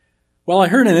Well, I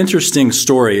heard an interesting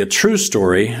story, a true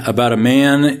story, about a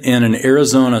man in an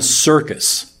Arizona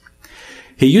circus.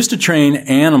 He used to train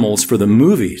animals for the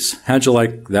movies. How'd you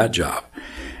like that job?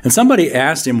 And somebody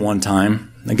asked him one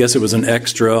time, I guess it was an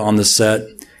extra on the set,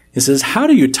 he says, how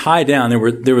do you tie down?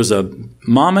 There was a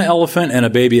mama elephant and a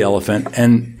baby elephant,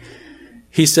 and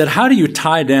he said, how do you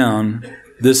tie down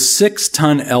this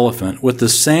 6-ton elephant with the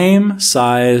same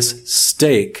size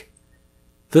stake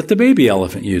that the baby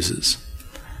elephant uses?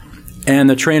 And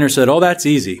the trainer said, oh, that's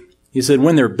easy. He said,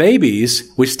 when they're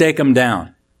babies, we stake them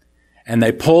down. And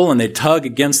they pull and they tug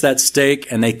against that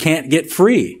stake, and they can't get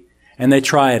free. And they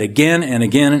try it again and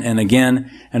again and again.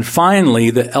 And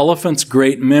finally, the elephant's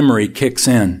great memory kicks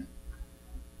in.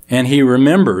 And he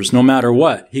remembers, no matter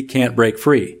what, he can't break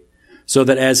free. So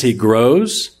that as he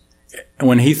grows,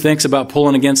 when he thinks about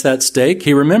pulling against that stake,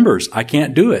 he remembers, I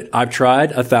can't do it. I've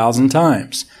tried 1,000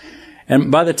 times.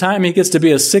 And by the time he gets to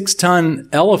be a 6-ton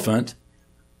elephant,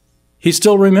 he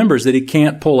still remembers that he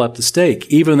can't pull up the stake,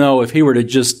 even though if he were to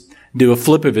just do a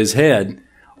flip of his head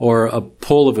or a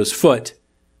pull of his foot,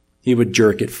 he would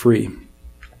jerk it free.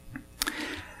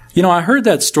 You know, I heard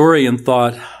that story and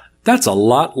thought, that's a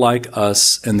lot like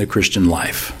us in the Christian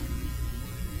life.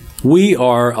 We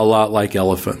are a lot like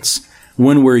elephants.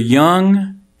 When we're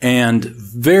young and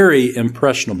very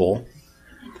impressionable,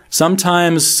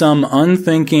 sometimes some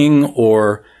unthinking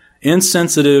or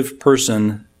insensitive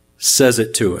person says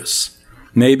it to us.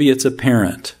 Maybe it's a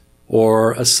parent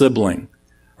or a sibling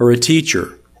or a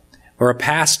teacher or a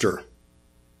pastor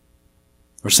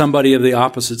or somebody of the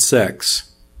opposite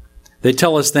sex. They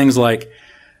tell us things like,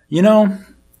 you know,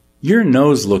 your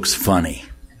nose looks funny.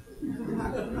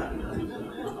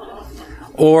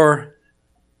 Or,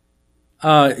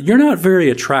 you're not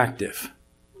very attractive.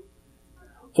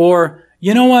 Or,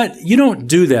 you know what? You don't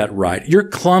do that right. You're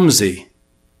clumsy.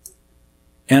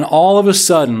 And all of a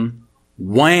sudden,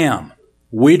 wham,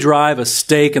 we drive a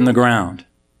stake in the ground.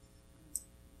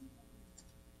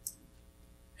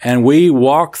 And we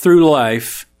walk through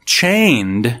life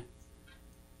chained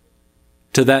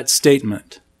to that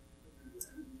statement.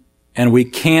 And we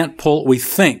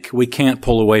think we can't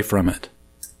pull away from it.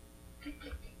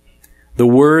 The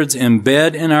words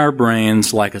embed in our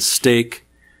brains like a stake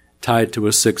tied to a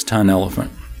 6-ton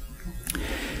elephant.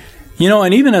 You know,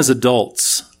 and even as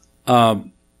adults,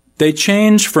 they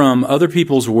change from other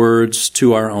people's words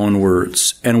to our own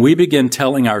words. And we begin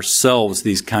telling ourselves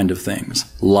these kind of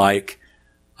things, like,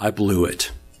 I blew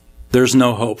it. There's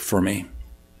no hope for me.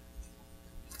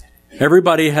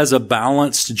 Everybody has a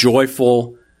balanced,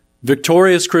 joyful,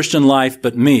 victorious Christian life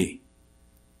but me.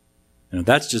 You know,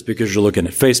 that's just because you're looking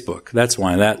at Facebook. That's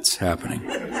why that's happening.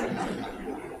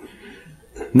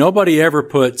 Nobody ever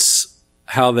puts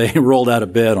how they rolled out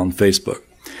of bed on Facebook.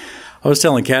 I was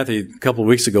telling Kathy a couple of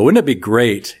weeks ago, wouldn't it be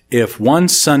great if one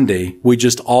Sunday we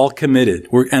just all committed,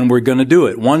 and we're going to do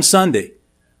it, one Sunday,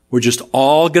 we're just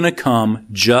all going to come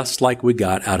just like we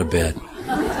got out of bed.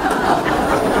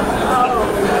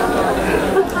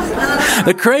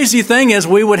 The crazy thing is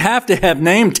we would have to have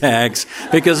name tags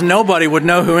because nobody would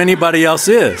know who anybody else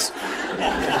is.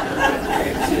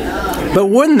 But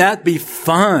wouldn't that be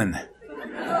fun?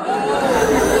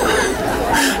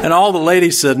 And all the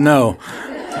ladies said no.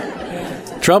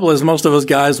 Trouble is most of us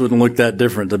guys wouldn't look that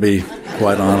different, to be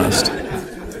quite honest. There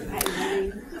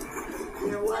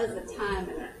was a time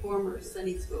in a former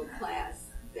Sunday school class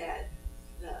that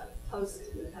the host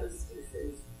and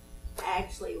hostesses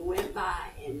actually went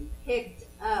by and picked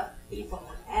up people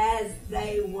as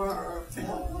they were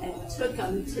and took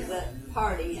them to the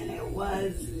party, and it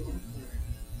was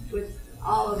with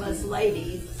all of us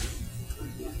ladies.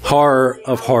 Horror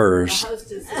of horrors.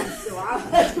 Hostesses, so I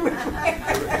was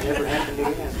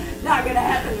not going to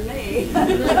happen to me.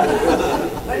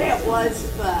 But it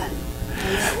was fun.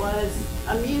 And it was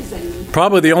amusing.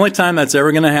 Probably the only time that's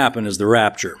ever going to happen is the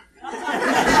rapture.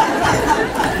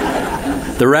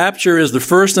 The rapture is the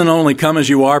first and only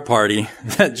come-as-you-are party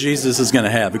that Jesus is going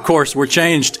to have. Of course, we're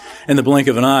changed in the blink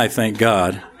of an eye, thank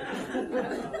God.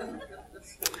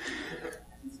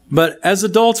 But as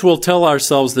adults, we'll tell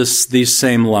ourselves these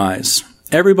same lies.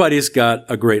 Everybody's got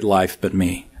a great life but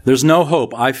me. There's no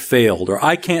hope. I failed, or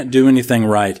I can't do anything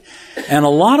right. And a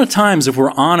lot of times, if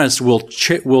we're honest,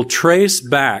 we'll trace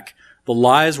back the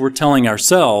lies we're telling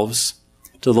ourselves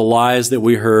to the lies that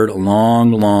we heard a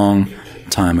long, long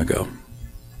time ago.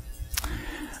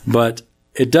 But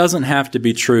it doesn't have to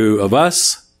be true of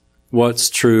us what's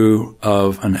true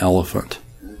of an elephant.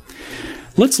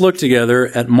 Let's look together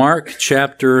at Mark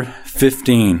chapter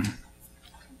 15.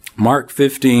 Mark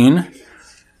 15.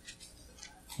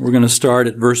 We're going to start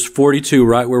at verse 42,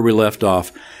 right where we left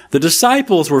off. The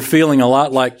disciples were feeling a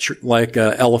lot like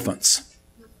elephants,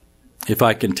 if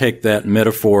I can take that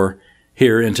metaphor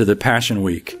here into the Passion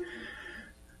Week.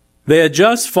 They had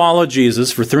just followed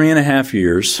Jesus for 3.5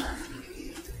 years,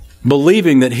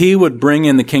 believing that he would bring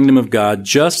in the kingdom of God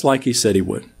just like he said he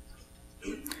would.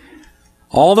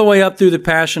 All the way up through the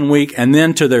Passion Week, and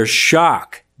then to their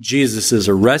shock, Jesus is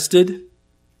arrested.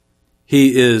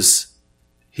 He is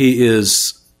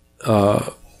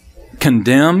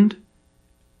condemned,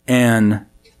 and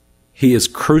he is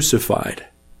crucified.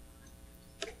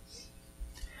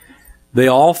 They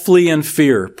all flee in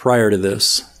fear prior to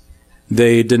this.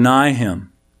 They deny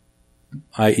him,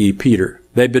 i.e. Peter.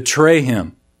 They betray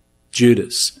him,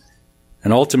 Judas.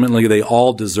 And ultimately they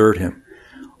all desert him.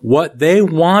 What they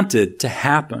wanted to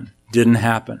happen didn't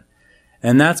happen.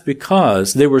 And that's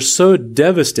because they were so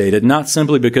devastated, not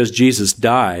simply because Jesus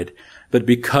died, but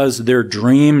because their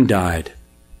dream died.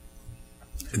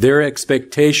 Their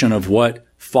expectation of what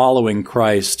following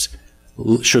Christ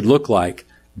should look like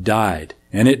died.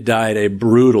 And it died a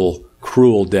brutal,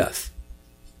 cruel death.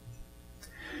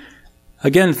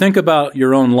 Again, think about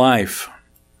your own life.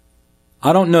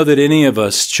 I don't know that any of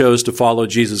us chose to follow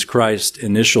Jesus Christ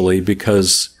initially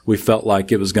because we felt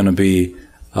like it was going to be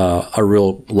a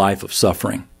real life of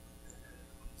suffering.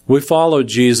 We followed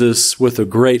Jesus with a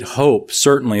great hope,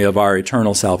 certainly of our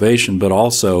eternal salvation, but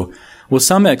also with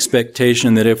some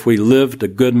expectation that if we lived a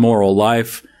good moral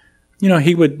life,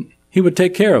 he would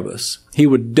take care of us. He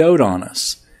would dote on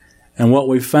us. And what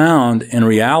we found in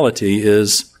reality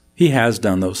is he has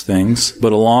done those things,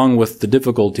 but along with the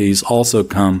difficulties also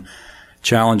come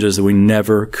challenges that we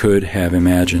never could have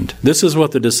imagined. This is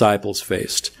what the disciples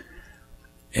faced,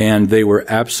 and they were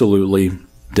absolutely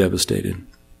devastated.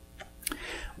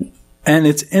 And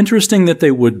it's interesting that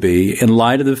they would be, in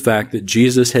light of the fact that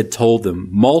Jesus had told them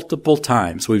multiple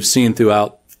times, we've seen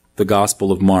throughout the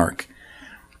Gospel of Mark,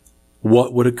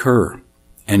 what would occur.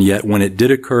 And yet when it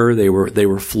did occur, they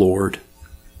were floored.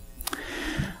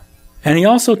 And he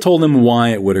also told them why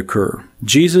it would occur.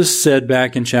 Jesus said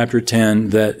back in chapter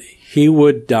 10 that he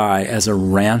would die as a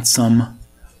ransom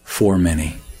for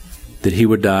many, that he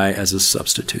would die as a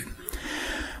substitute.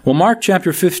 Well, Mark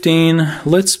chapter 15,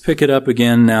 let's pick it up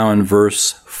again now in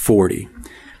verse 40.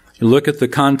 You look at the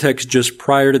context just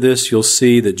prior to this, you'll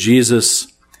see that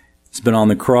Jesus has been on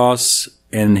the cross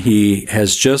and he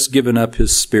has just given up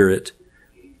his spirit.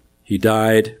 He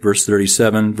died, verse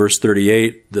 37, verse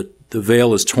 38, the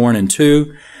veil is torn in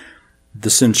two. The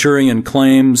centurion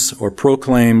claims or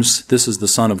proclaims, this is the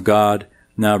Son of God.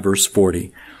 Now verse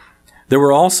 40. There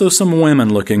were also some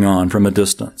women looking on from a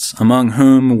distance, among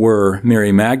whom were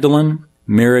Mary Magdalene,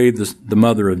 Mary the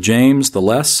mother of James the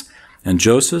Less, and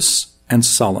Joseph, and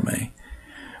Salome.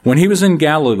 When he was in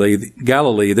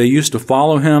Galilee, they used to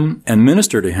follow him and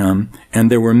minister to him,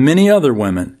 and there were many other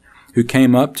women who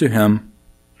came up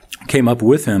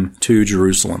with him to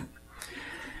Jerusalem.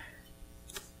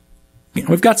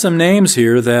 We've got some names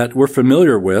here that we're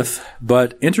familiar with,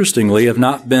 but interestingly have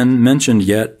not been mentioned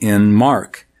yet in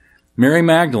Mark. Mary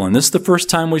Magdalene, this is the first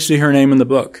time we see her name in the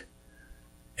book.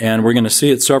 And we're going to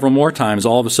see it several more times,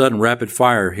 all of a sudden, rapid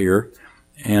fire here,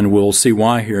 and we'll see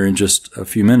why here in just a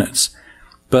few minutes.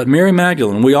 But Mary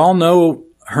Magdalene, we all know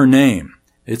her name.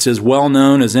 It's as well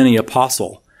known as any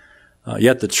apostle.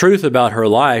 Yet the truth about her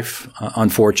life,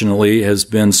 unfortunately, has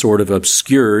been sort of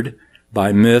obscured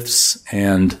by myths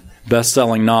and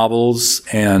best-selling novels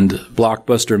and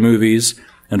blockbuster movies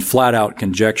and flat-out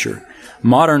conjecture.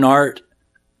 Modern art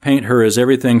paint her as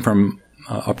everything from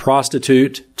a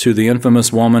prostitute to the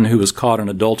infamous woman who was caught in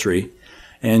adultery,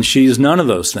 and she's none of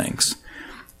those things.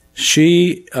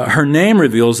 Her name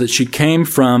reveals that she came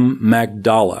from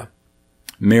Magdala,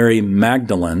 Mary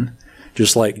Magdalene,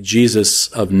 just like Jesus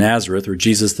of Nazareth or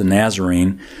Jesus the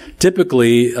Nazarene.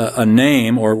 Typically a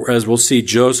name, or as we'll see,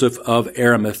 Joseph of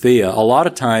Arimathea. A lot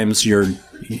of times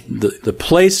the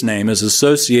place name is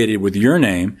associated with your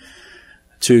name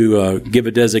to give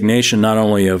a designation not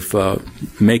only of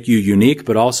make you unique,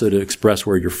 but also to express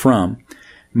where you're from.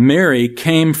 Mary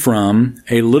came from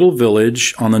a little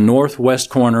village on the northwest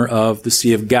corner of the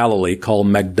Sea of Galilee called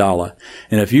Magdala.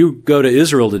 And if you go to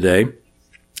Israel today,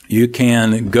 you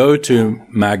can go to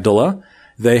Magdala.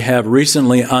 They have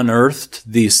recently unearthed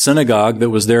the synagogue that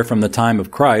was there from the time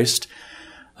of Christ.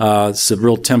 It's a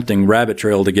real tempting rabbit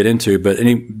trail to get into, but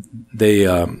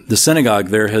the synagogue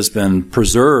there has been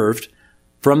preserved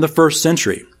from the first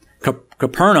century.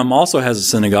 Capernaum also has a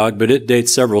synagogue, but it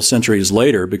dates several centuries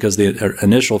later because the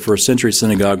initial first century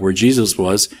synagogue where Jesus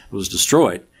was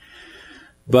destroyed.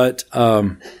 But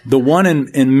the one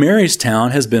in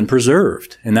Marystown has been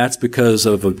preserved, and that's because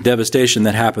of a devastation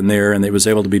that happened there, and it was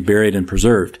able to be buried and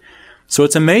preserved. So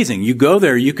it's amazing. You go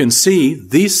there, you can see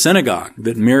the synagogue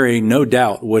that Mary no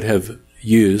doubt would have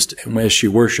used as she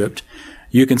worshiped.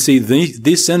 You can see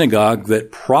the synagogue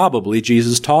that probably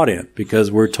Jesus taught in,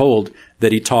 because we're told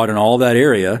that he taught in all that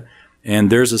area, and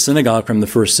there's a synagogue from the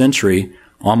first century.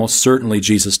 Almost certainly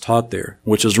Jesus taught there,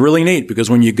 which is really neat, because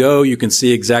when you go, you can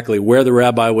see exactly where the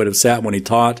rabbi would have sat when he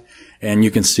taught, and you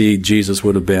can see Jesus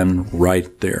would have been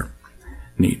right there.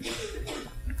 Neat.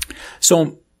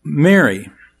 So Mary,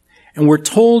 and we're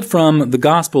told from the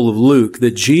Gospel of Luke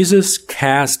that Jesus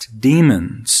cast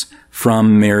demons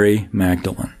from Mary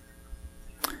Magdalene.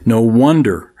 No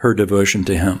wonder her devotion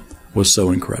to him was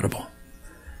so incredible.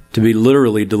 To be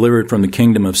literally delivered from the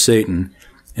kingdom of Satan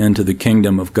into the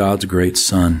kingdom of God's great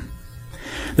Son.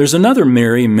 There's another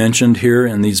Mary mentioned here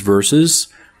in these verses.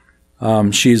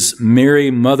 She's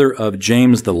Mary, mother of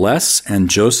James the Less and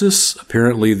Joseph.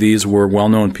 Apparently these were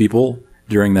well-known people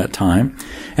during that time.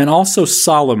 And also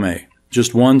Salome.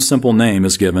 Just one simple name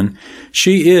is given.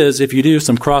 She is, if you do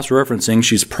some cross-referencing,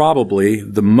 she's probably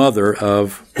the mother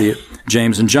of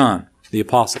James and John, the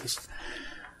apostles.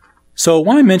 So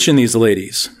why mention these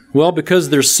ladies? Well, because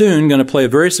they're soon going to play a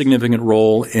very significant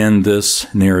role in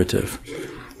this narrative.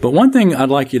 But one thing I'd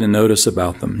like you to notice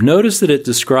about them. Notice that it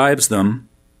describes them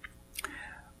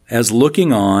as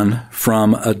looking on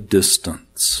from a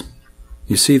distance.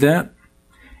 You see that?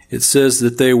 It says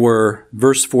that they were,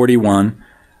 verse 41,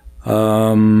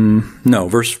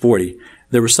 verse 40.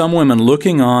 There were some women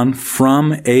looking on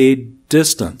from a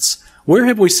distance. Where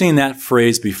have we seen that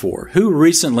phrase before? Who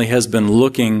recently has been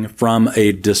looking from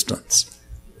a distance?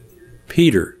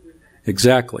 Peter.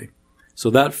 Exactly. So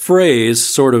that phrase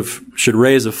sort of should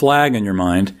raise a flag in your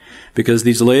mind, because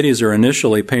these ladies are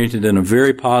initially painted in a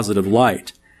very positive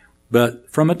light, but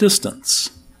from a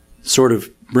distance sort of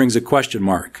brings a question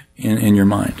mark in your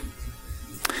mind.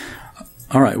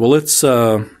 All right, well,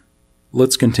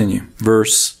 let's continue.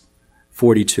 Verse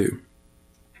 42.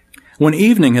 When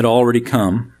evening had already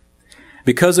come,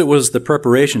 because it was the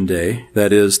preparation day,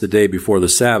 that is, the day before the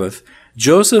Sabbath,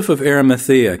 Joseph of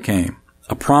Arimathea came,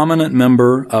 a prominent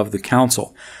member of the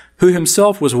council, who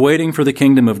himself was waiting for the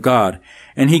kingdom of God.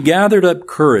 And he gathered up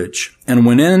courage and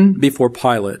went in before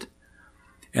Pilate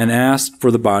and asked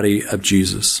for the body of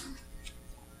Jesus.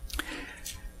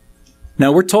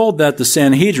 Now, we're told that the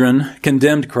Sanhedrin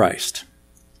condemned Christ,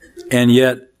 and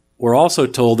yet we're also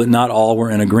told that not all were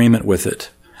in agreement with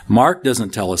it. Mark doesn't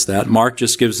tell us that. Mark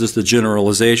just gives us the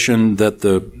generalization that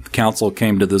the council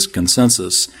came to this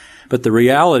consensus. But the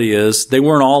reality is they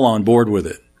weren't all on board with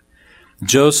it.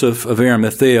 Joseph of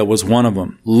Arimathea was one of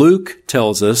them. Luke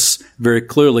tells us very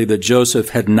clearly that Joseph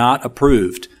had not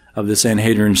approved of the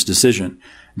Sanhedrin's decision.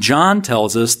 John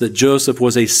tells us that Joseph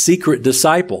was a secret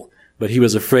disciple, but he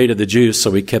was afraid of the Jews,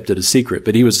 so he kept it a secret.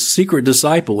 But he was a secret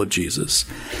disciple of Jesus.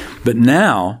 But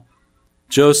now,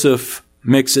 Joseph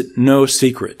makes it no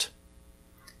secret.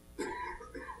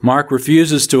 Mark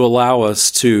refuses to allow us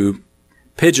to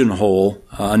pigeonhole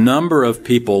a number of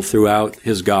people throughout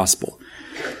his gospel.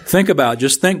 Think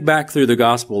back through the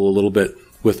gospel a little bit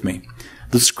with me.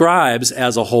 The scribes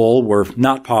as a whole were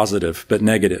not positive, but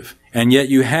negative. And yet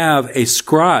you have a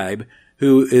scribe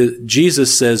who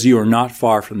Jesus says you are not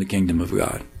far from the kingdom of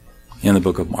God in the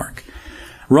book of Mark.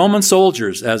 Roman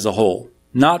soldiers as a whole,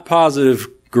 not positive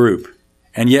group.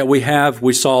 And yet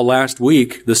we saw last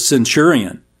week, the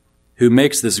centurion who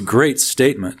makes this great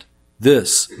statement.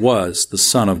 This was the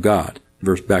Son of God,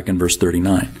 back in verse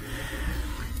 39.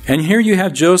 And here you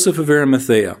have Joseph of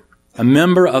Arimathea, a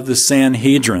member of the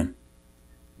Sanhedrin,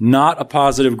 not a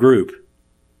positive group,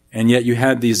 and yet you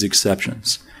had these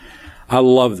exceptions. I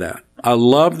love that. I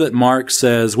love that Mark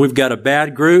says we've got a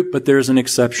bad group, but there's an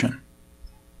exception.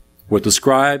 With the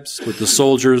scribes, with the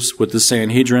soldiers, with the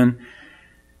Sanhedrin,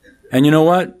 and you know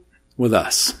what? With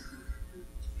us.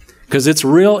 Because it's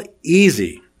real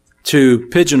easy to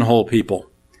pigeonhole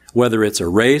people, whether it's a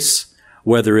race,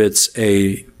 whether it's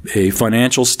a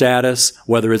financial status,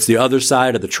 whether it's the other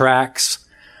side of the tracks.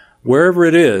 Wherever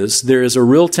it is, there is a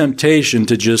real temptation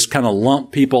to just kind of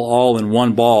lump people all in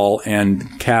one ball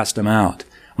and cast them out.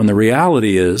 When the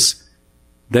reality is,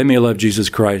 they may love Jesus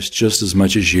Christ just as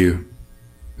much as you,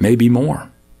 maybe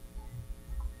more.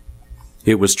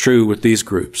 It was true with these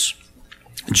groups.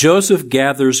 Joseph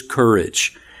gathers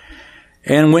courage.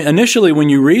 And initially when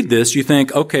you read this, you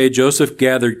think, okay, Joseph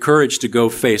gathered courage to go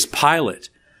face Pilate.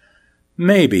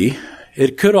 Maybe.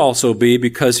 It could also be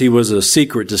because he was a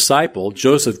secret disciple.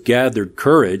 Joseph gathered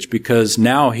courage because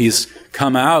now he's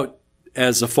come out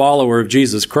as a follower of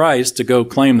Jesus Christ to go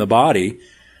claim the body.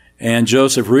 And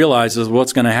Joseph realizes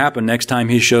what's going to happen next time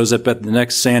he shows up at the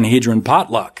next Sanhedrin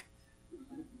potluck.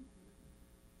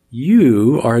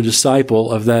 You are a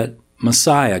disciple of that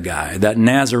Messiah guy, that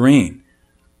Nazarene.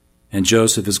 And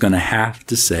Joseph is going to have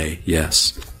to say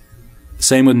yes.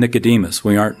 Same with Nicodemus.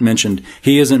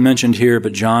 He isn't mentioned here,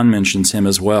 but John mentions him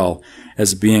as well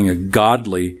as being a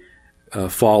godly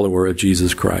follower of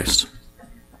Jesus Christ.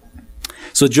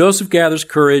 So Joseph gathers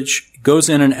courage, goes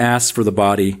in and asks for the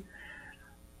body.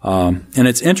 And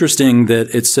it's interesting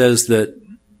that it says that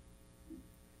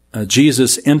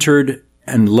Jesus entered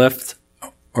and left,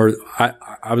 or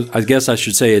I guess I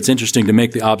should say it's interesting to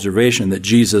make the observation that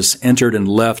Jesus entered and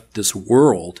left this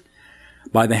world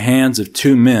by the hands of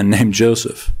two men named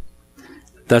Joseph.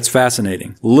 That's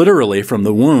fascinating. Literally, from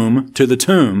the womb to the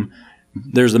tomb,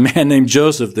 there's a man named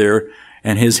Joseph there,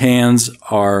 and his hands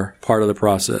are part of the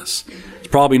process. There's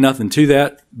probably nothing to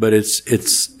that, but it's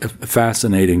a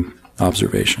fascinating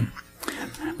observation.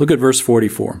 Look at verse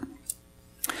 44.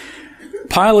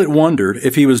 Pilate wondered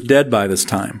if he was dead by this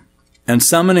time, and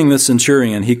summoning the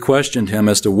centurion, he questioned him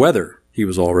as to whether he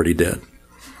was already dead.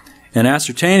 And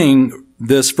ascertaining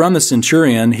this from the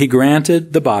centurion, he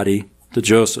granted the body to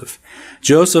Joseph.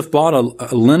 Joseph bought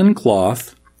a linen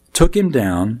cloth, took him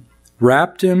down,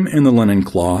 wrapped him in the linen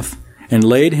cloth, and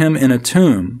laid him in a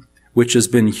tomb which has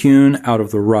been hewn out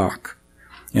of the rock.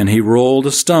 And he rolled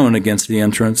a stone against the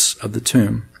entrance of the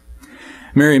tomb.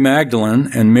 Mary Magdalene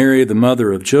and Mary, the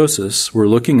mother of Joseph, were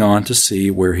looking on to see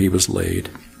where he was laid.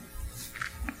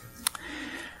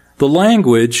 The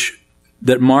language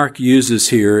that Mark uses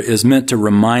here is meant to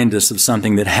remind us of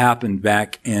something that happened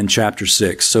back in chapter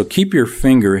 6. So keep your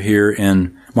finger here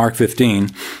in Mark 15,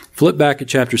 flip back to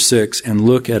chapter 6, and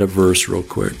look at a verse real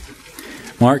quick.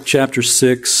 Mark chapter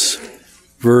 6,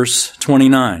 verse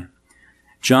 29.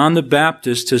 John the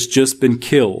Baptist has just been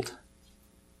killed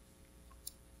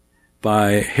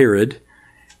by Herod,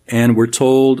 and we're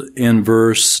told in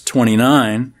verse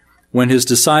 29, when his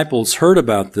disciples heard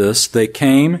about this, they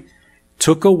came,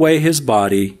 took away his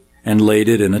body, and laid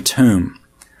it in a tomb.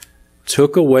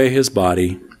 Took away his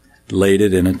body, laid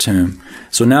it in a tomb.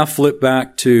 So now flip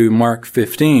back to Mark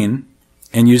 15,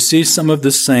 and you see some of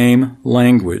the same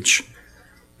language.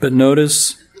 But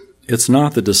notice it's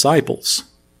not the disciples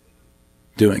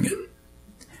doing it.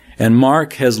 And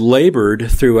Mark has labored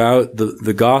throughout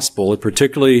the gospel,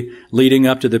 particularly leading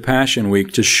up to the Passion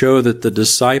Week, to show that the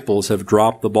disciples have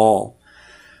dropped the ball.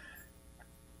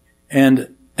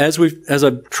 And as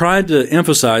I've tried to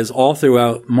emphasize all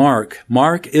throughout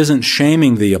Mark isn't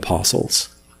shaming the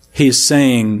apostles. He's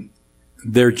saying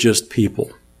they're just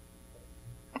people.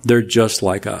 They're just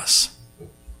like us.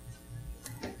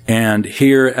 And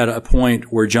here at a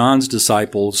point where John's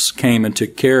disciples came and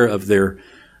took care of their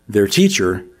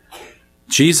teacher,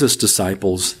 Jesus'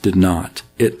 disciples did not.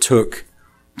 It took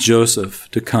Joseph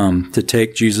to come to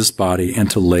take Jesus' body and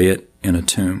to lay it in a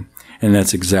tomb. And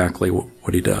that's exactly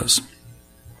what he does.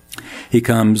 He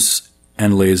comes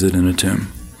and lays it in a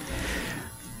tomb.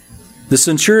 The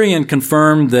centurion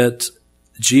confirmed that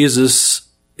Jesus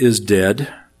is dead.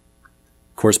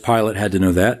 Of course, Pilate had to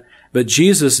know that. But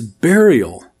Jesus'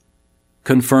 burial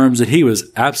confirms that he was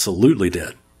absolutely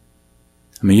dead.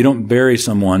 I mean, you don't bury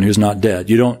someone who's not dead.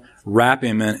 You don't wrap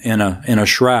him in a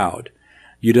shroud.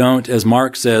 You don't, as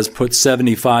Mark says, put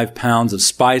 75 pounds of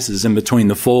spices in between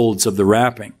the folds of the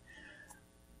wrapping.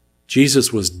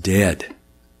 Jesus was dead.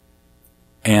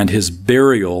 And his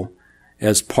burial,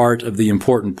 as part of the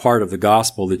important part of the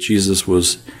gospel, that Jesus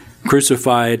was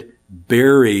crucified,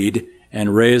 buried,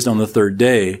 and raised on the third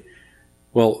day.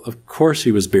 Well, of course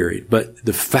he was buried, but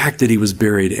the fact that he was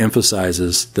buried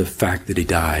emphasizes the fact that he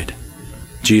died.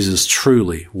 Jesus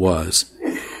truly was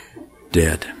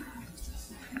dead.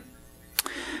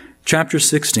 Chapter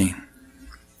 16.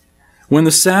 When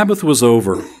the Sabbath was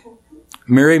over,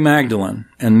 Mary Magdalene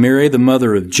and Mary, the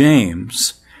mother of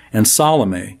James, and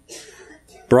Salome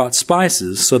brought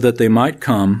spices so that they might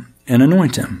come and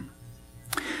anoint him.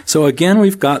 So again,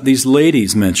 we've got these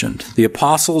ladies mentioned. The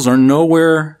apostles are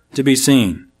nowhere to be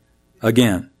seen.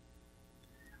 Again.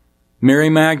 Mary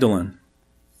Magdalene.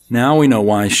 Now we know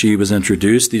why she was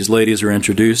introduced. These ladies are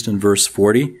introduced in verse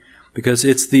 40 because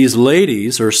it's these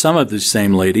ladies, or some of these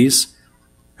same ladies,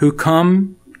 who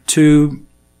come to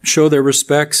show their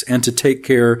respects and to take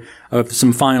care of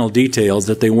some final details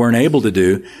that they weren't able to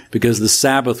do because the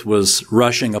Sabbath was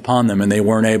rushing upon them and they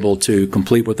weren't able to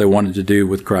complete what they wanted to do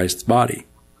with Christ's body.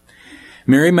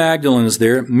 Mary Magdalene is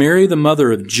there. Mary, the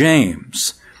mother of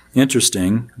James.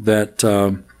 Interesting that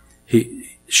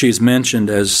she's mentioned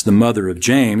as the mother of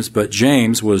James, but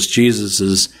James was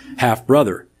Jesus'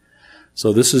 half-brother.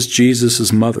 So this is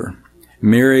Jesus' mother.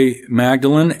 Mary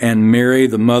Magdalene and Mary,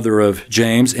 the mother of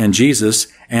James and Jesus,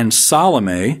 and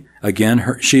Salome,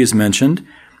 again, she is mentioned,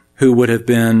 who would have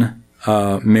been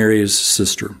Mary's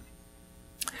sister,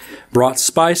 brought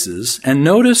spices, and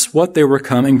notice what they were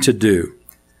coming to do.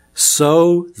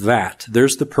 So that,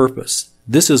 there's the purpose.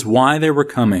 This is why they were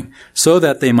coming, so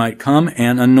that they might come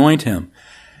and anoint him.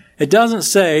 It doesn't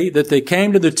say that they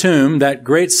came to the tomb that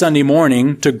great Sunday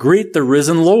morning to greet the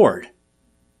risen Lord.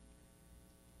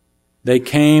 They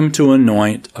came to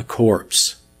anoint a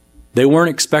corpse. They weren't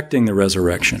expecting the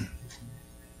resurrection,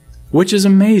 which is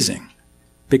amazing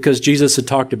because Jesus had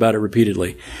talked about it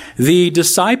repeatedly. The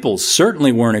disciples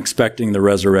certainly weren't expecting the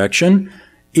resurrection,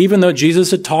 even though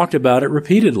Jesus had talked about it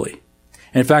repeatedly.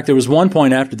 In fact, there was one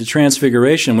point after the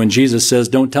transfiguration when Jesus says,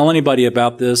 don't tell anybody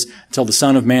about this until the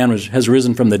Son of Man has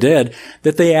risen from the dead,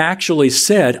 that they actually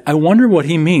said, I wonder what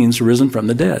he means risen from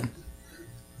the dead.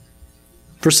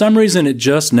 For some reason, it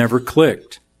just never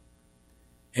clicked.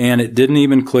 And it didn't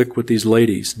even click with these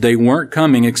ladies. They weren't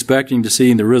coming expecting to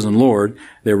see the risen Lord.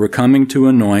 They were coming to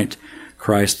anoint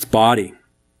Christ's body.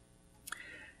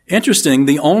 Interesting,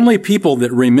 the only people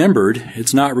that remembered,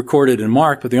 it's not recorded in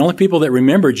Mark, but the only people that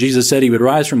remembered Jesus said he would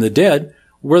rise from the dead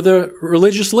were the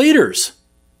religious leaders.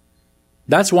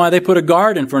 That's why they put a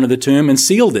guard in front of the tomb and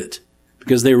sealed it,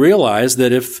 because they realized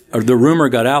that if the rumor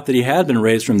got out that he had been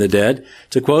raised from the dead,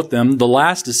 to quote them, the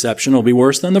last deception will be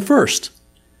worse than the first.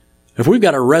 If we've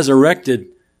got a resurrected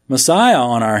Messiah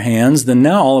on our hands, then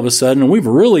now all of a sudden we've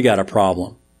really got a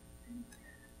problem.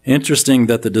 Interesting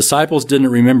that the disciples didn't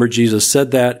remember Jesus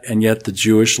said that, and yet the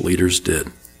Jewish leaders did.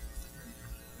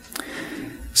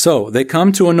 So they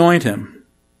come to anoint him,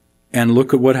 and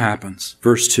look at what happens.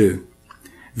 Verse 2.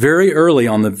 Very early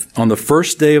on the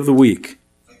first day of the week,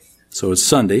 so it's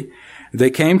Sunday,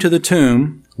 they came to the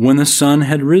tomb when the sun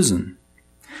had risen.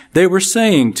 They were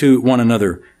saying to one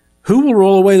another, who will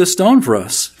roll away the stone for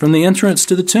us from the entrance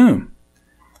to the tomb?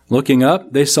 Looking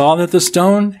up, they saw that the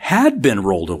stone had been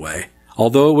rolled away,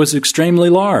 although it was extremely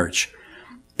large.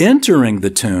 Entering the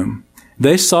tomb,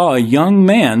 they saw a young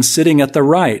man sitting at the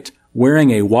right,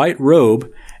 wearing a white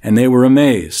robe, and they were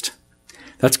amazed.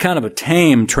 That's kind of a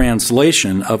tame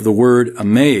translation of the word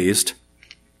amazed.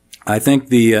 I think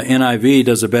the NIV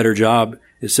does a better job.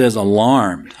 It says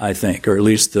alarmed, I think, or at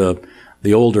least the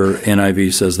older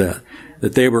NIV says that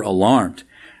they were alarmed.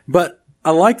 But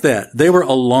I like that. They were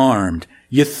alarmed.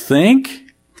 You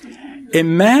think?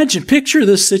 Imagine, picture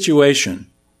this situation.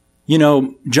 You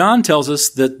know, John tells us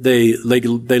that they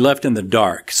left in the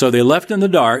dark. So they left in the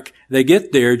dark. They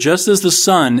get there just as the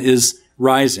sun is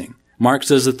rising. Mark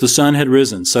says that the sun had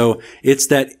risen. So it's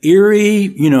that eerie,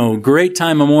 great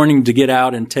time of morning to get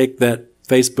out and take that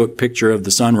Facebook picture of the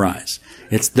sunrise.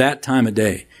 It's that time of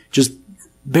day. Just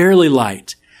barely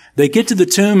light. They get to the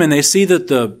tomb and they see that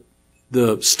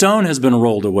the stone has been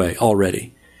rolled away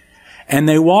already. And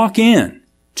they walk in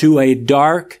to a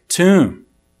dark tomb.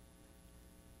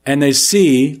 And they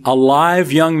see a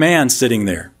live young man sitting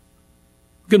there.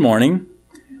 Good morning.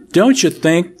 Don't you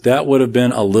think that would have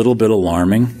been a little bit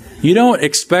alarming? You don't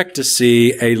expect to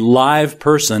see a live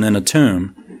person in a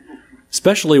tomb,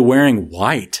 especially wearing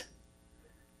white.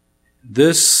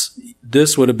 This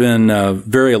would have been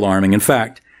very alarming. In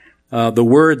fact, the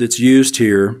word that's used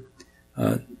here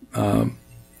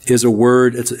is a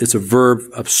word, it's a verb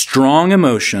of strong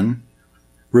emotion,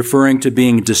 referring to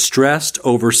being distressed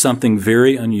over something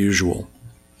very unusual.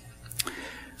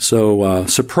 So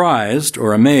surprised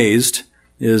or amazed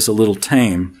is a little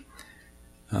tame.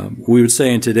 We would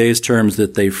say in today's terms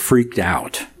that they freaked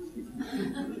out.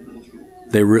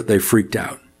 They freaked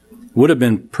out. Would have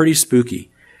been pretty spooky.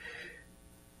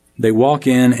 They walk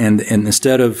in and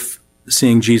instead of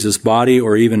seeing Jesus' body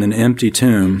or even an empty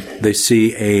tomb, they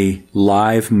see a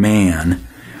live man.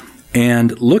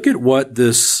 And look at what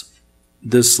this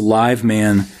live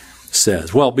man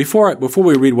says. Well, before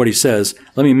we read what he says,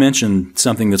 let me mention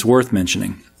something that's worth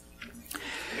mentioning.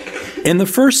 In the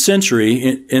first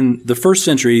century,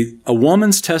 a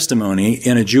woman's testimony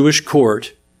in a Jewish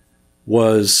court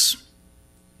was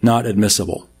not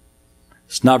admissible.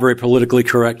 It's not very politically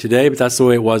correct today, but that's the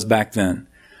way it was back then.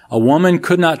 A woman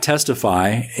could not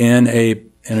testify in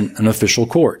an official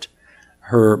court.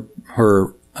 Her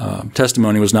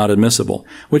testimony was not admissible,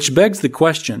 which begs the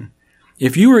question: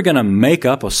 if you were going to make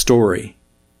up a story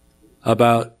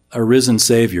about a risen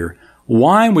Savior,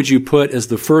 why would you put as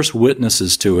the first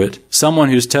witnesses to it someone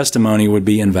whose testimony would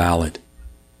be invalid?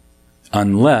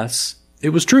 Unless it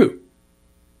was true.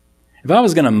 If I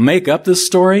was going to make up this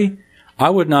story, I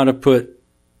would not have put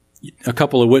a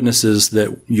couple of witnesses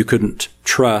that you couldn't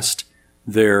trust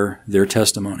their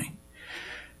testimony.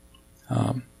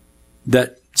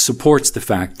 That supports the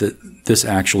fact that this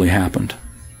actually happened.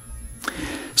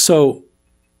 So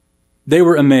they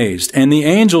were amazed. And the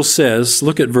angel says,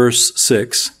 look at verse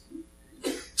 6.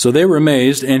 So they were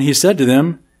amazed, and he said to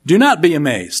them, do not be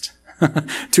amazed.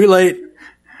 Too late.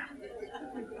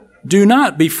 Do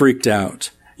not be freaked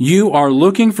out. You are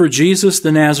looking for Jesus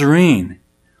the Nazarene,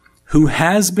 who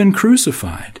has been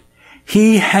crucified.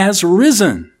 He has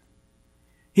risen.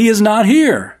 He is not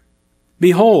here.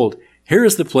 Behold, here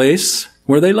is the place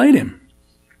where they laid him.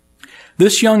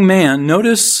 This young man,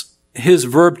 notice his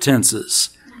verb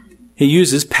tenses. He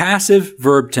uses passive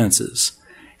verb tenses.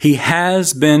 He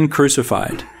has been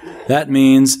crucified. That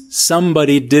means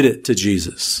somebody did it to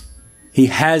Jesus. He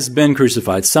has been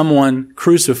crucified. Someone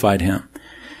crucified him.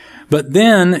 But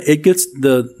then it gets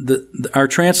our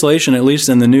translation, at least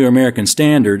in the New American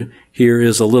Standard, here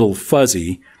is a little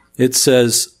fuzzy. It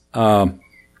says,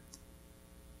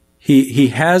 he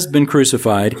has been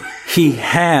crucified. He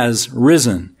has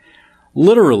risen.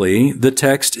 Literally, the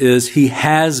text is, he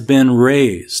has been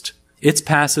raised. It's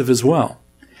passive as well.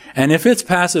 And if it's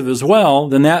passive as well,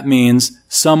 then that means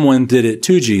someone did it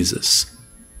to Jesus.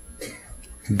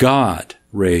 God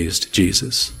raised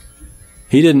Jesus.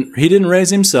 He didn't raise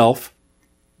himself.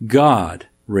 God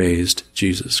raised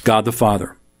Jesus, God the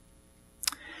Father.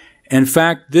 In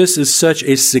fact, this is such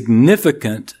a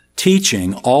significant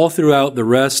teaching all throughout the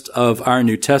rest of our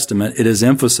New Testament. It is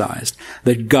emphasized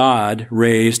that God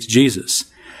raised Jesus.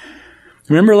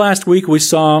 Remember last week we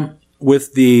saw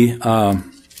with the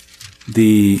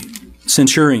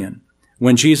centurion,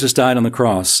 when Jesus died on the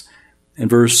cross, in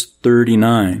verse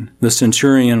 39, the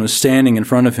centurion was standing in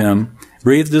front of him,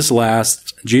 breathed his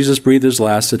last. Jesus breathed his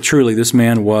last, said, truly, this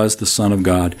man was the Son of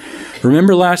God.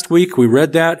 Remember last week we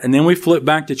read that, and then we flipped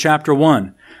back to chapter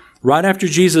 1. Right after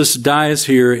Jesus dies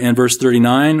here in verse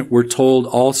 39, we're told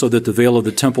also that the veil of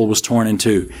the temple was torn in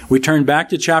two. We turned back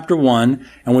to chapter 1,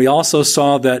 and we also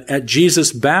saw that at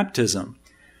Jesus' baptism,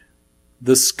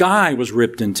 the sky was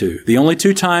ripped in two. The only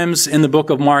two times in the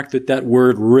book of Mark that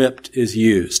word ripped is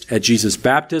used. At Jesus'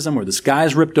 baptism, where the sky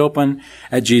is ripped open.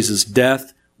 At Jesus'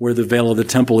 death, where the veil of the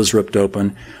temple is ripped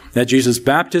open. At Jesus'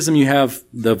 baptism, you have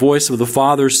the voice of the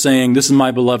Father saying, this is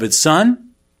my beloved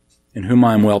Son, in whom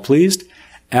I am well pleased.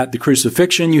 At the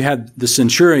crucifixion, you have the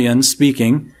centurion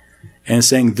speaking and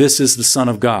saying, this is the Son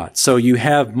of God. So you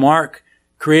have Mark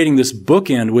creating this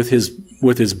bookend with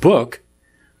his book,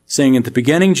 saying at the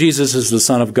beginning, Jesus is the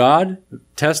Son of God,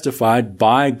 testified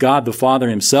by God the Father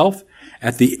himself.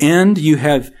 At the end, you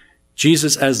have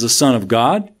Jesus as the Son of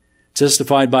God,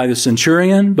 testified by the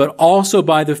centurion, but also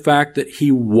by the fact that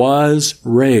he was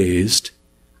raised,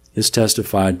 is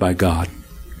testified by God.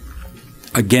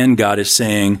 Again, God is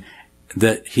saying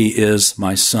that he is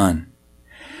my Son.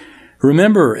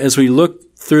 Remember, as we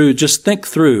look through, just think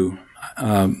through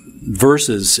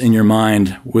verses in your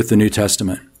mind with the New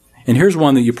Testament. And here's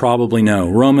one that you probably know,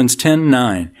 Romans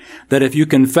 10:9, that if you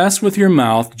confess with your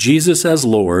mouth Jesus as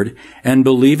Lord and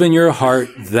believe in your heart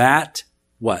that,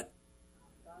 what?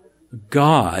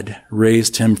 God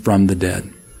raised him from the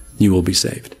dead, you will be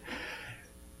saved.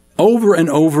 Over and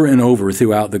over and over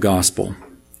throughout the gospel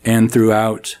and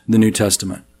throughout the New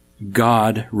Testament,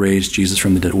 God raised Jesus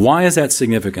from the dead. Why is that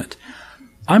significant?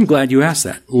 I'm glad you asked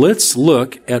that. Let's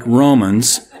look at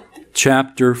Romans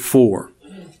chapter 4.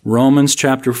 Romans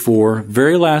chapter 4,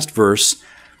 very last verse.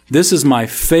 This is my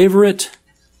favorite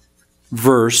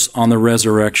verse on the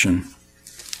resurrection.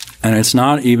 And it's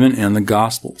not even in the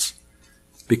Gospels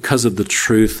because of the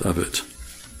truth of it.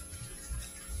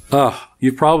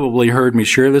 You've probably heard me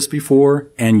share this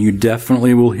before, and you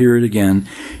definitely will hear it again.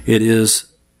 It is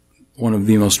one of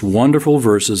the most wonderful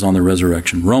verses on the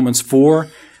resurrection. Romans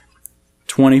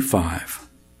 4:25.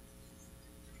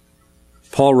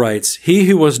 Paul writes, he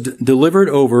who was delivered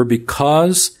over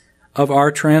because of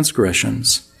our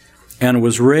transgressions and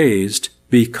was raised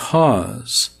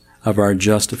because of our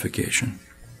justification.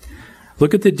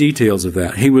 Look at the details of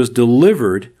that. He was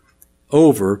delivered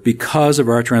over because of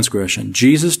our transgression.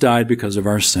 Jesus died because of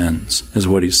our sins, is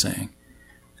what he's saying.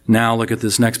 Now look at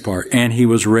this next part. And he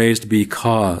was raised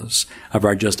because of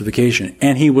our justification.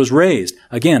 And he was raised.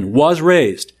 Again, was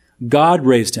raised. God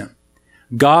raised him.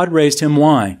 God raised him.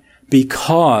 Why?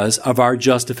 Because of our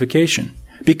justification.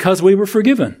 Because we were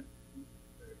forgiven.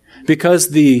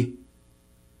 Because the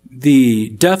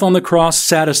death on the cross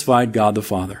satisfied God the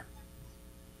Father.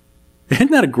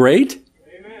 Isn't that great?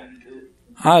 Amen.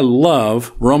 I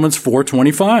love Romans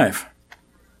 4:25.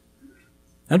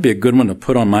 That'd be a good one to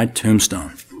put on my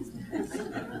tombstone.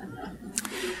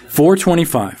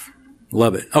 4:25.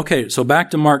 Love it. Okay, so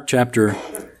back to Mark chapter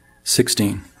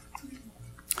 16.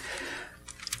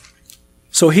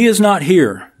 So he is not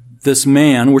here. this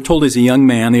man, we're told he's a young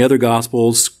man. The other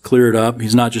Gospels clear it up.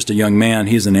 He's not just a young man,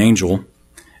 he's an angel.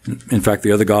 In fact,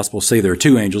 the other Gospels say there are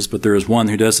two angels, but there is one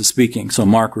who does the speaking. So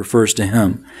Mark refers to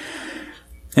him.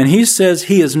 And he says,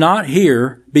 he is not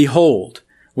here, behold,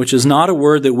 which is not a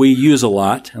word that we use a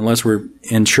lot unless we're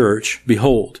in church,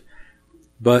 behold.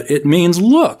 But it means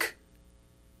look.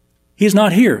 He's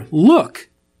not here. Look.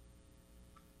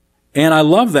 And I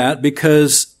love that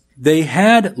because they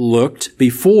had looked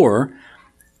before.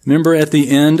 Remember at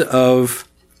the end of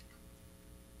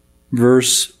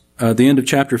the end of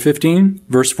chapter 15,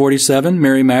 verse 47,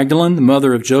 Mary Magdalene, the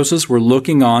mother of Joseph, were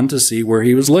looking on to see where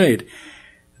he was laid.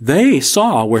 They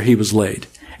saw where he was laid.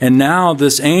 And now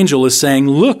this angel is saying,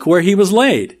 look where he was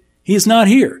laid. He's not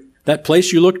here. That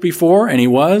place you looked before and he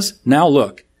was, now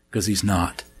look, because he's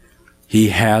not. He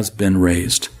has been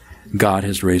raised. God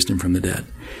has raised him from the dead.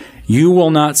 You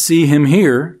will not see him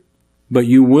here, but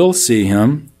you will see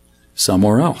him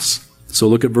somewhere else. So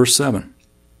look at verse 7.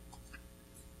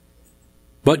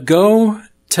 But go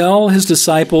tell his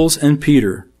disciples and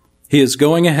Peter, he is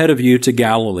going ahead of you to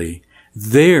Galilee.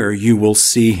 There you will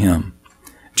see him,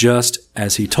 just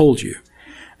as he told you.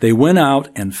 They went out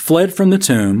and fled from the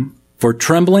tomb, for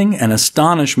trembling and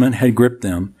astonishment had gripped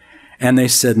them, and they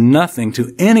said nothing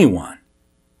to anyone,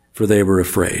 for they were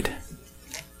afraid.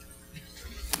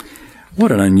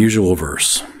 What an unusual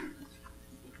verse.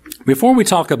 Before we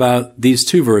talk about these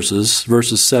two verses,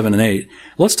 verses 7 and 8,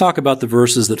 let's talk about the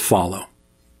verses that follow.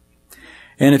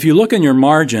 And if you look in your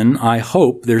margin, I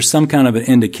hope there's some kind of an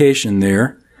indication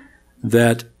there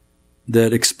that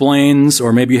explains,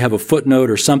 or maybe you have a footnote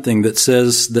or something that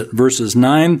says that verses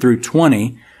 9 through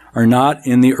 20 are not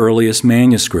in the earliest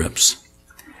manuscripts.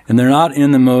 And they're not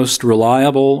in the most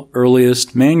reliable,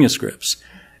 earliest manuscripts.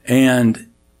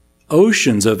 And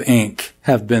oceans of ink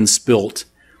have been spilt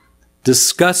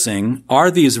discussing, are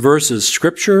these verses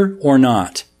scripture or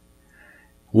not?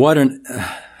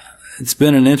 It's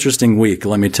been an interesting week,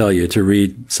 let me tell you, to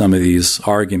read some of these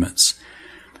arguments.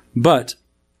 But,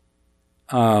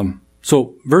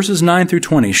 so verses 9 through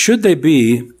 20, should they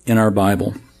be in our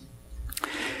Bible?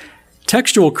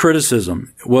 Textual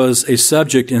criticism was a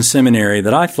subject in seminary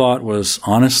that I thought was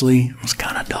kind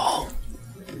of dull.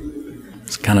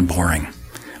 It's kind of boring.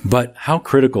 But how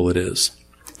critical it is.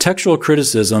 Textual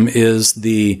criticism is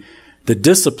the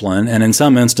discipline, and in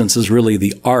some instances really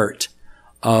the art,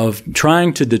 of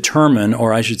trying to determine,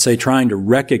 or I should say trying to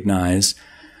recognize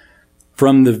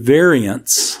from the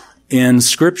variants in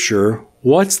Scripture,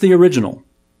 what's the original?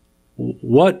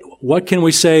 What can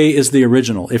we say is the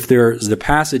original? If there's the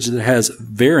passage that has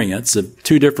variants of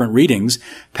two different readings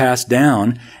passed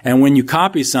down, and when you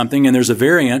copy something and there's a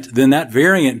variant, then that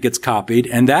variant gets copied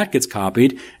and that gets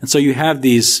copied, and so you have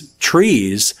these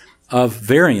trees of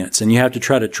variants, and you have to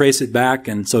try to trace it back,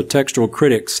 and so textual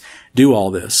critics do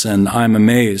all this, and I'm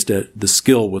amazed at the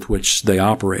skill with which they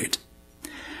operate.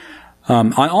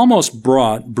 I almost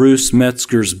brought Bruce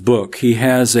Metzger's book. He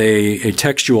has a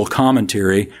textual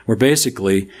commentary where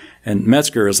basically, and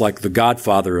Metzger is like the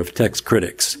godfather of text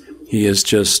critics. He is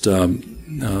just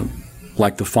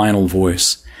like the final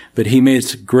voice. But he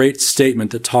made a great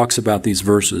statement that talks about these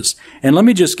verses. And let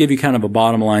me just give you kind of a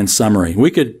bottom line summary.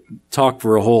 We could talk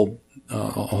for a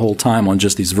whole time on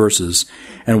just these verses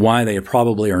and why they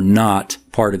probably are not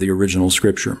part of the original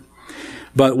Scripture.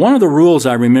 But one of the rules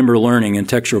I remember learning in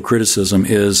textual criticism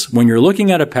is when you're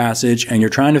looking at a passage and you're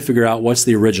trying to figure out what's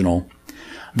the original,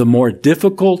 the more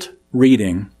difficult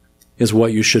reading is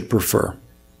what you should prefer.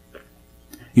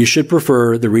 You should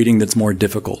prefer the reading that's more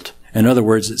difficult. In other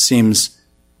words, it seems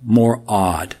more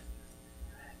odd.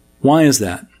 Why is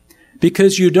that?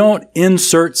 Because you don't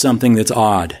insert something that's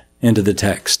odd into the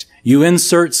text. You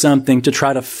insert something to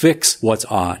try to fix what's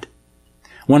odd.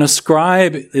 When a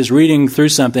scribe is reading through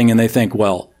something and they think,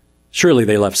 well, surely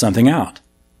they left something out.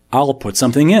 I'll put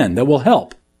something in that will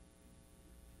help.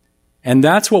 And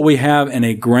that's what we have in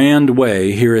a grand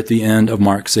way here at the end of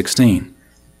Mark 16.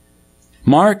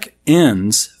 Mark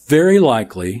ends very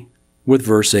likely with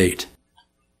verse 8.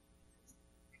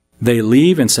 They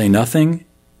leave and say nothing,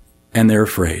 and they're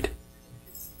afraid.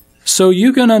 So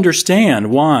you can understand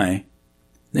why,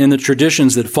 in the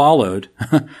traditions that followed,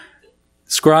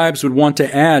 scribes would want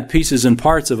to add pieces and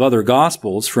parts of other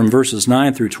Gospels from verses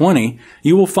 9 through 20.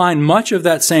 You will find much of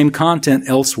that same content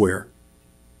elsewhere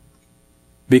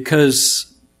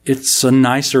because it's a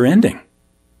nicer ending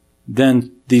than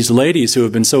these ladies who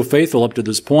have been so faithful up to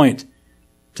this point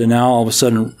to now all of a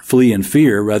sudden flee in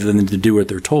fear rather than to do what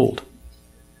they're told.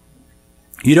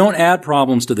 You don't add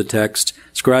problems to the text.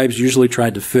 Scribes usually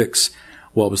tried to fix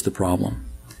what was the problem.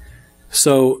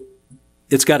 So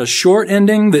it's got a short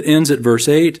ending that ends at verse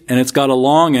 8, and it's got a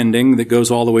long ending that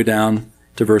goes all the way down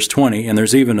to verse 20, and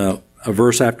there's even a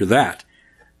verse after that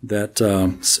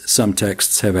some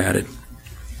texts have added.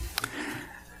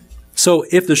 So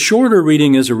if the shorter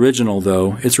reading is original,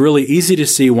 though, it's really easy to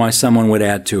see why someone would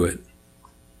add to it.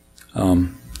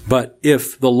 But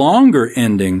if the longer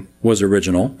ending was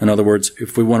original, in other words,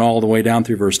 if we went all the way down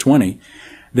through verse 20,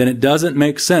 then it doesn't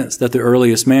make sense that the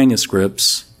earliest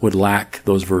manuscripts would lack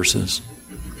those verses.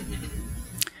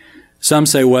 Some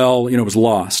say, well, it was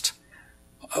lost.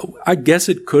 I guess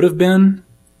it could have been,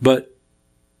 but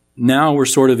now we're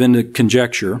sort of into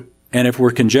conjecture. And if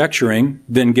we're conjecturing,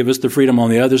 then give us the freedom on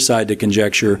the other side to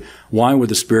conjecture, why would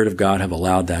the Spirit of God have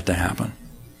allowed that to happen?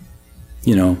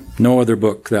 No other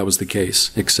book that was the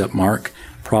case except Mark.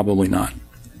 Probably not.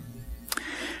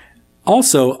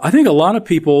 Also, I think a lot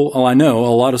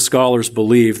of scholars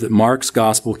believe that Mark's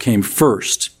gospel came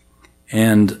first.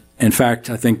 And in fact,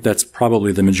 I think that's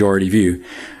probably the majority view.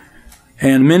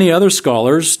 And many other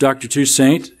scholars, Dr.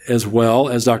 Toussaint, as well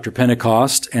as Dr.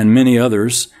 Pentecost, and many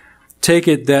others, take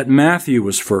it that Matthew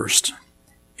was first,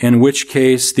 in which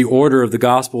case the order of the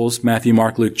Gospels, Matthew,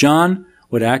 Mark, Luke, John,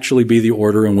 would actually be the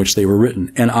order in which they were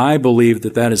written. And I believe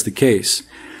that that is the case.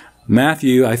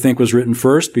 Matthew, I think, was written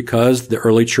first because the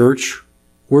early church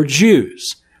were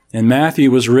Jews. And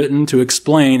Matthew was written to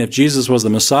explain if Jesus was the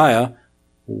Messiah,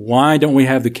 why don't we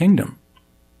have the kingdom?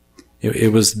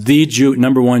 It was the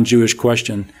number one Jewish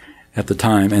question at the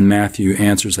time, and Matthew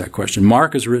answers that question.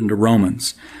 Mark is written to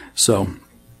Romans. So,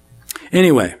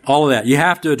 anyway, all of that. You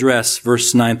have to address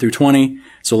verse 9 through 20,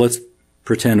 so let's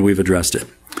pretend we've addressed it.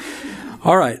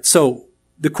 All right, so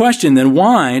the question then,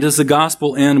 why does the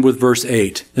gospel end with verse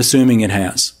 8, assuming it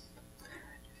has?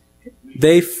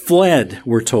 They fled,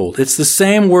 we're told. It's the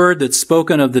same word that's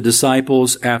spoken of the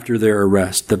disciples after their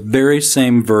arrest, the very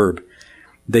same verb.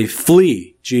 They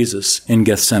flee Jesus in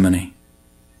Gethsemane.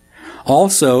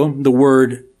 Also, the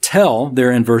word tell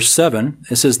there in verse 7,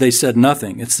 it says they said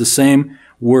nothing. It's the same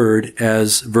word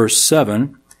as verse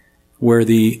 7, where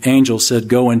the angel said,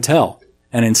 go and tell.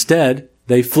 And instead,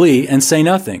 they flee and say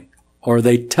nothing, or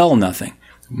they tell nothing.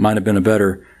 Might have been a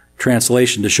better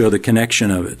translation to show the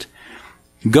connection of it.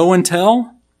 Go and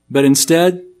tell, but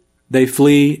instead, they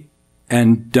flee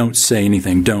and don't say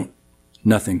anything.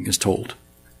 Nothing is told.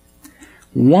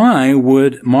 Why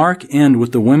would Mark end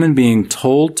with the women being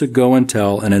told to go and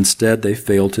tell, and instead they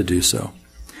fail to do so?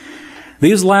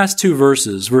 These last two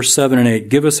verses, verse 7 and 8,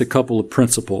 give us a couple of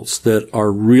principles that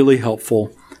are really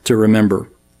helpful to remember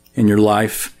in your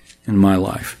life, in my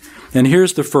life. And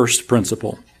here's the first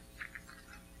principle.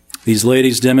 These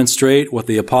ladies demonstrate what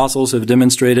the apostles have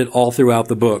demonstrated all throughout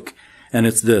the book, and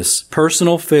it's this: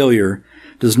 personal failure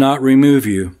does not remove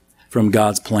you from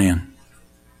God's plan.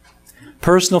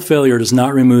 Personal failure does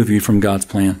not remove you from God's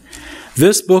plan.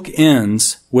 This book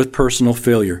ends with personal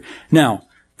failure. Now,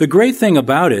 the great thing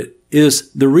about it is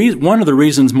one of the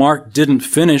reasons Mark didn't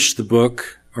finish the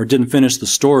book, or didn't finish the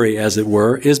story, as it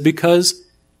were, is because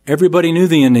everybody knew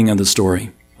the ending of the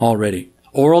story already.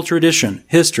 Oral tradition,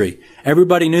 history.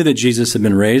 Everybody knew that Jesus had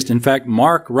been raised. In fact,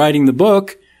 Mark, writing the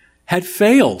book, had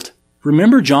failed.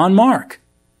 Remember John Mark.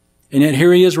 And yet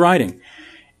here he is writing.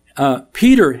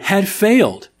 Peter had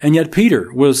failed, and yet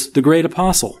Peter was the great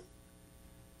apostle.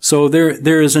 So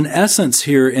there is an essence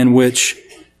here in which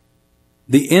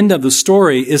the end of the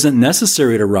story isn't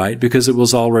necessary to write because it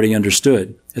was already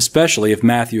understood, especially if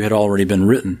Matthew had already been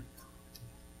written.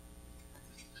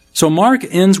 So Mark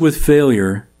ends with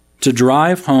failure to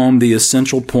drive home the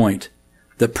essential point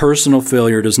that personal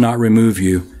failure does not remove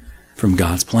you from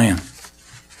God's plan.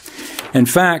 In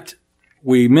fact,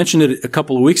 we mentioned it a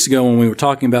couple of weeks ago when we were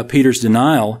talking about Peter's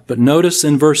denial, but notice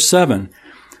in verse 7,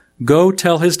 go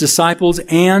tell his disciples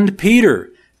and Peter.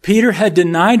 Peter had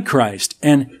denied Christ,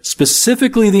 and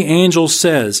specifically the angel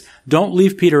says, don't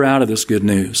leave Peter out of this good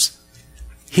news.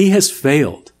 He has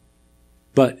failed,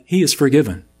 but he is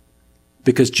forgiven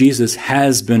because Jesus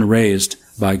has been raised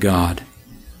by God.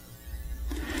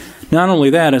 Not only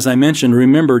that, as I mentioned,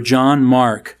 remember John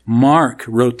Mark. Mark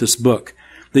wrote this book.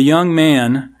 The young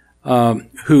man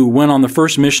who went on the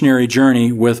first missionary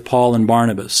journey with Paul and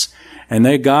Barnabas. And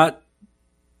they got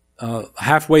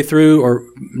halfway through or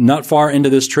not far into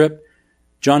this trip.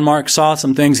 John Mark saw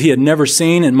some things he had never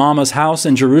seen in Mama's house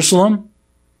in Jerusalem.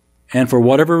 And for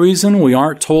whatever reason, we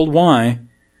aren't told why,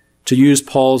 to use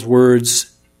Paul's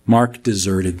words, Mark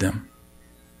deserted them.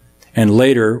 And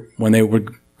later, when they were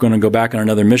going to go back on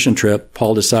another mission trip,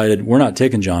 Paul decided, we're not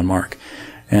taking John Mark.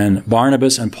 And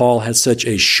Barnabas and Paul had such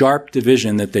a sharp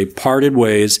division that they parted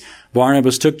ways.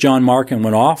 Barnabas took John Mark and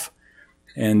went off,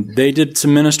 and they did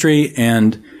some ministry,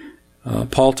 and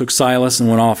Paul took Silas and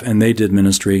went off and they did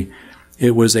ministry.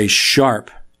 It was a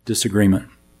sharp disagreement.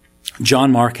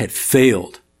 John Mark had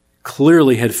failed,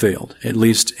 clearly had failed, at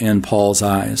least in Paul's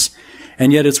eyes.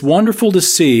 And yet it's wonderful to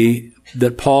see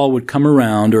that Paul would come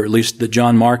around, or at least that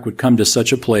John Mark would come to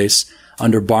such a place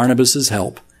under Barnabas'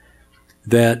 help,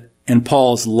 that in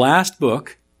Paul's last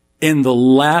book, in the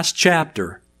last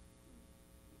chapter,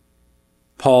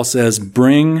 Paul says,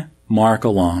 "Bring Mark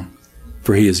along,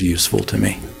 for he is useful to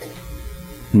me."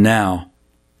 Now,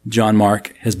 John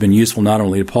Mark has been useful not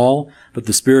only to Paul, but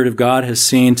the Spirit of God has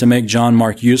seen to make John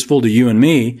Mark useful to you and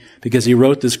me because he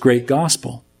wrote this great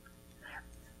gospel.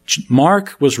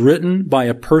 Mark was written by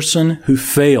a person who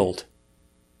failed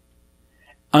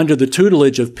under the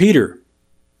tutelage of Peter,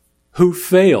 who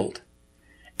failed,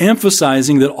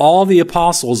 emphasizing that all the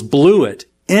apostles blew it,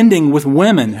 ending with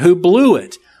women who blew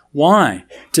it. Why?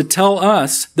 To tell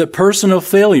us that personal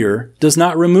failure does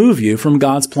not remove you from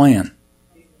God's plan.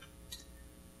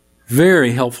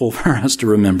 Very helpful for us to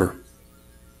remember.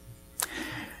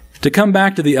 To come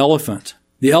back to the elephant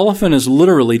is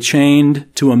literally chained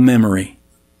to a memory.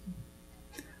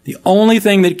 The only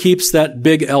thing that keeps that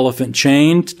big elephant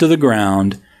chained to the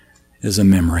ground is a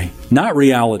memory, not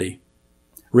reality.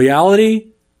 Reality,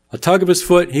 a tug of his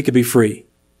foot, he could be free.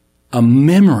 A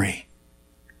memory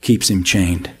keeps him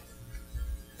chained.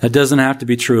 That doesn't have to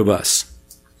be true of us.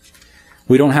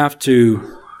 We don't have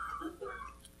to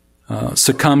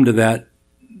succumb to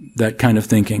that kind of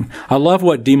thinking. I love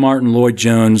what D. Martin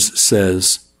Lloyd-Jones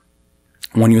says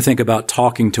when you think about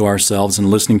talking to ourselves and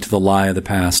listening to the lie of the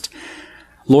past.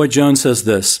 Lloyd-Jones says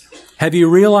this: "Have you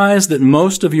realized that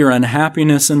most of your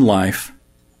unhappiness in life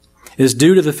is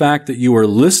due to the fact that you are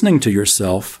listening to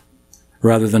yourself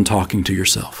rather than talking to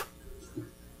yourself?"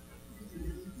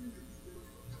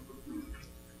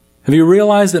 Have you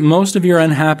realized that most of your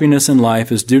unhappiness in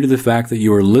life is due to the fact that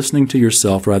you are listening to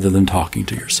yourself rather than talking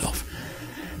to yourself?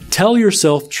 Tell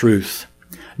yourself truth.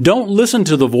 Don't listen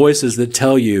to the voices that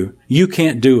tell you you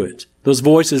can't do it. Those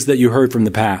voices that you heard from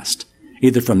the past,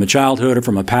 either from the childhood or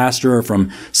from a pastor or from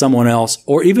someone else,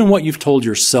 or even what you've told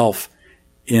yourself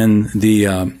in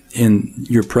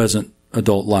your present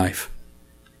adult life.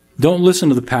 Don't listen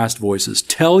to the past voices.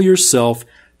 Tell yourself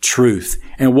truth.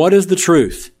 And what is the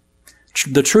truth?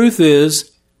 The truth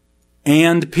is,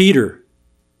 and Peter.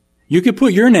 You could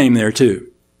put your name there too.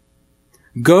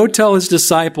 Go tell his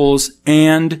disciples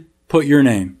and put your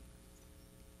name,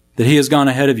 that he has gone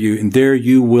ahead of you, and there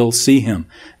you will see him.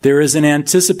 There is an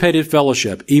anticipated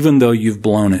fellowship, even though you've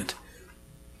blown it.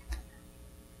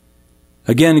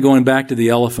 Again, going back to the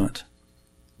elephant,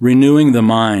 renewing the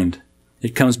mind.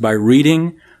 It comes by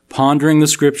reading, pondering the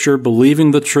Scripture,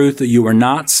 believing the truth that you are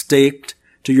not staked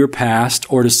to your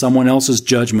past or to someone else's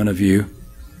judgment of you.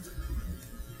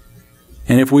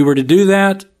 And if we were to do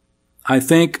that, I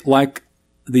think, like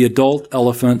the adult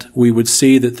elephant, we would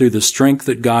see that through the strength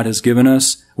that God has given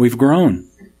us, we've grown.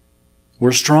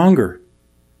 We're stronger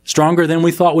than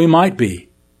we thought we might be.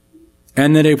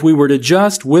 And that if we were to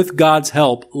just, with God's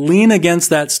help, lean against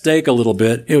that stake a little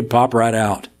bit, it would pop right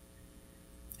out.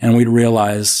 And we'd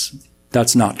realize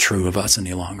that's not true of us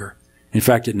any longer. In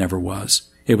fact, it never was.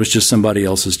 It was just somebody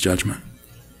else's judgment.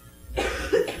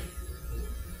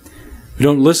 We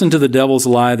don't listen to the devil's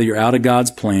lie that you're out of God's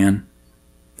plan.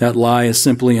 That lie is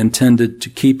simply intended to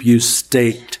keep you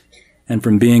staked and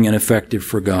from being ineffective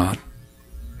for God.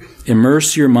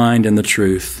 Immerse your mind in the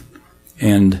truth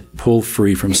and pull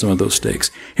free from some of those stakes.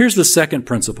 Here's the second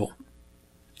principle.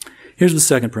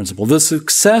 The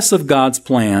success of God's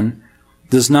plan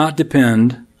does not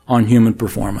depend on human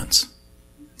performance.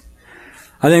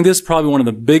 I think this is probably one of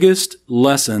the biggest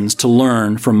lessons to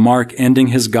learn from Mark ending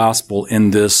his gospel in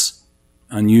this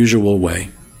unusual way.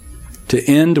 To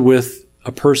end with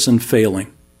a person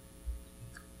failing.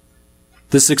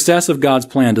 The success of God's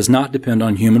plan does not depend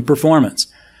on human performance.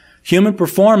 Human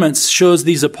performance shows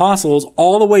these apostles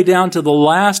all the way down to the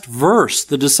last verse,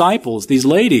 the disciples, these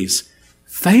ladies,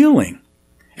 failing.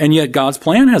 And yet God's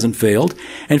plan hasn't failed.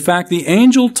 In fact, the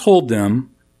angel told them,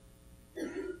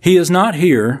 "He is not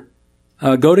here.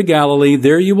 Go to Galilee.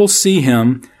 There you will see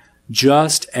him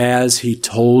just as he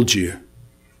told you."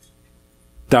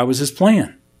 That was his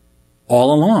plan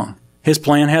all along. His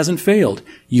plan hasn't failed.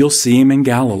 You'll see him in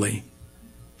Galilee,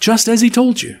 just as he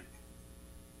told you.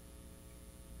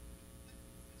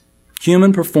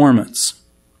 Human performance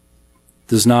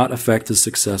does not affect the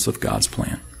success of God's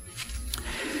plan.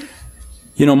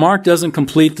 You know, Mark doesn't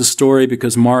complete the story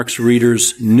because Mark's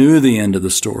readers knew the end of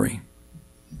the story.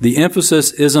 The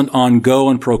emphasis isn't on go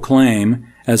and proclaim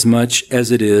as much as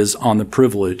it is on the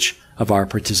privilege of our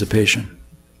participation.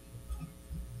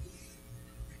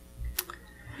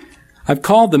 I've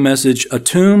called the message A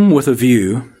Tomb with a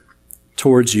View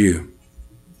Towards You,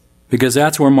 because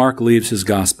that's where Mark leaves his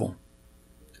gospel.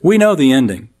 We know the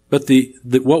ending, but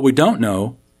what we don't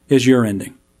know is your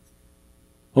ending.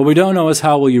 What we don't know is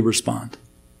how will you respond.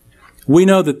 We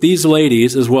know that these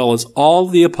ladies, as well as all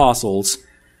the apostles,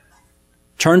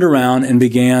 turned around and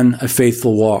began a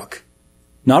faithful walk.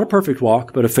 Not a perfect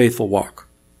walk, but a faithful walk.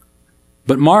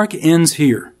 But Mark ends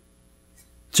here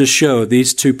to show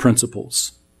these two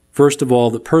principles. First of all,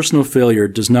 that personal failure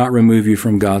does not remove you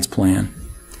from God's plan.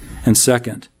 And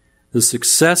second, the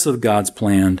success of God's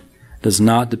plan does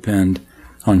not depend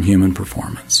on human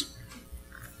performance.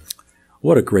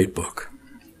 What a great book.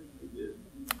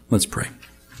 Let's pray.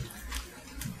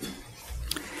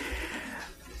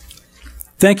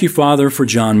 Thank you, Father, for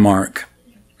John Mark.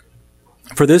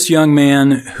 For this young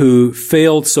man who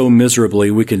failed so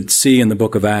miserably, we can see in the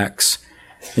book of Acts.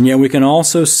 And yet we can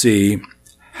also see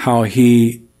how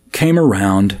he came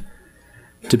around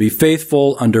to be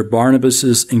faithful under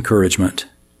Barnabas' encouragement,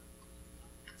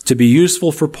 to be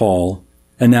useful for Paul,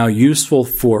 and now useful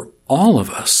for all of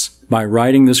us by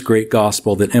writing this great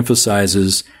gospel that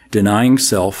emphasizes denying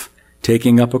self,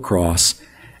 taking up a cross,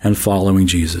 and following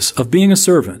Jesus, of being a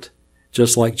servant,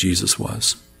 just like Jesus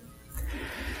was.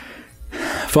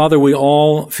 Father, we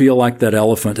all feel like that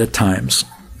elephant at times,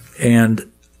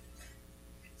 and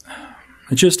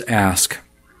I just ask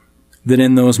that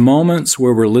in those moments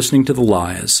where we're listening to the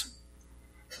lies,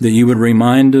 that you would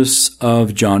remind us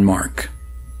of John Mark,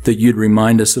 that you'd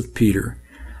remind us of Peter,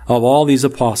 of all these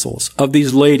apostles, of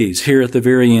these ladies here at the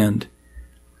very end,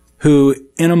 who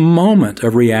in a moment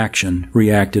of reaction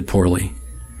reacted poorly.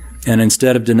 And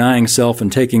instead of denying self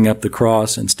and taking up the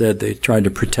cross, instead they tried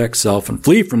to protect self and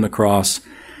flee from the cross.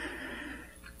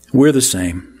 We're the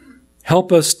same.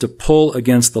 Help us to pull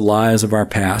against the lies of our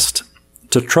past,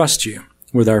 to trust you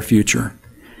with our future.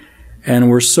 And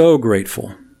we're so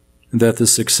grateful that the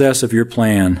success of your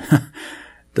plan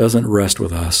doesn't rest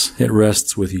with us. It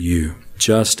rests with you,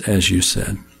 just as you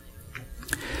said.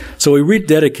 So we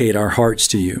rededicate our hearts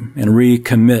to you and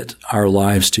recommit our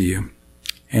lives to you.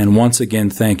 And once again,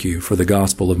 thank you for the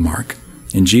Gospel of Mark.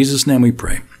 In Jesus' name we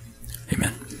pray.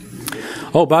 Amen.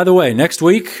 Oh, by the way, next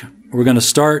week we're going to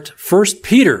start 1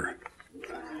 Peter.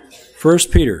 1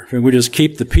 Peter. We just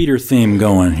keep the Peter theme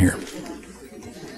going here.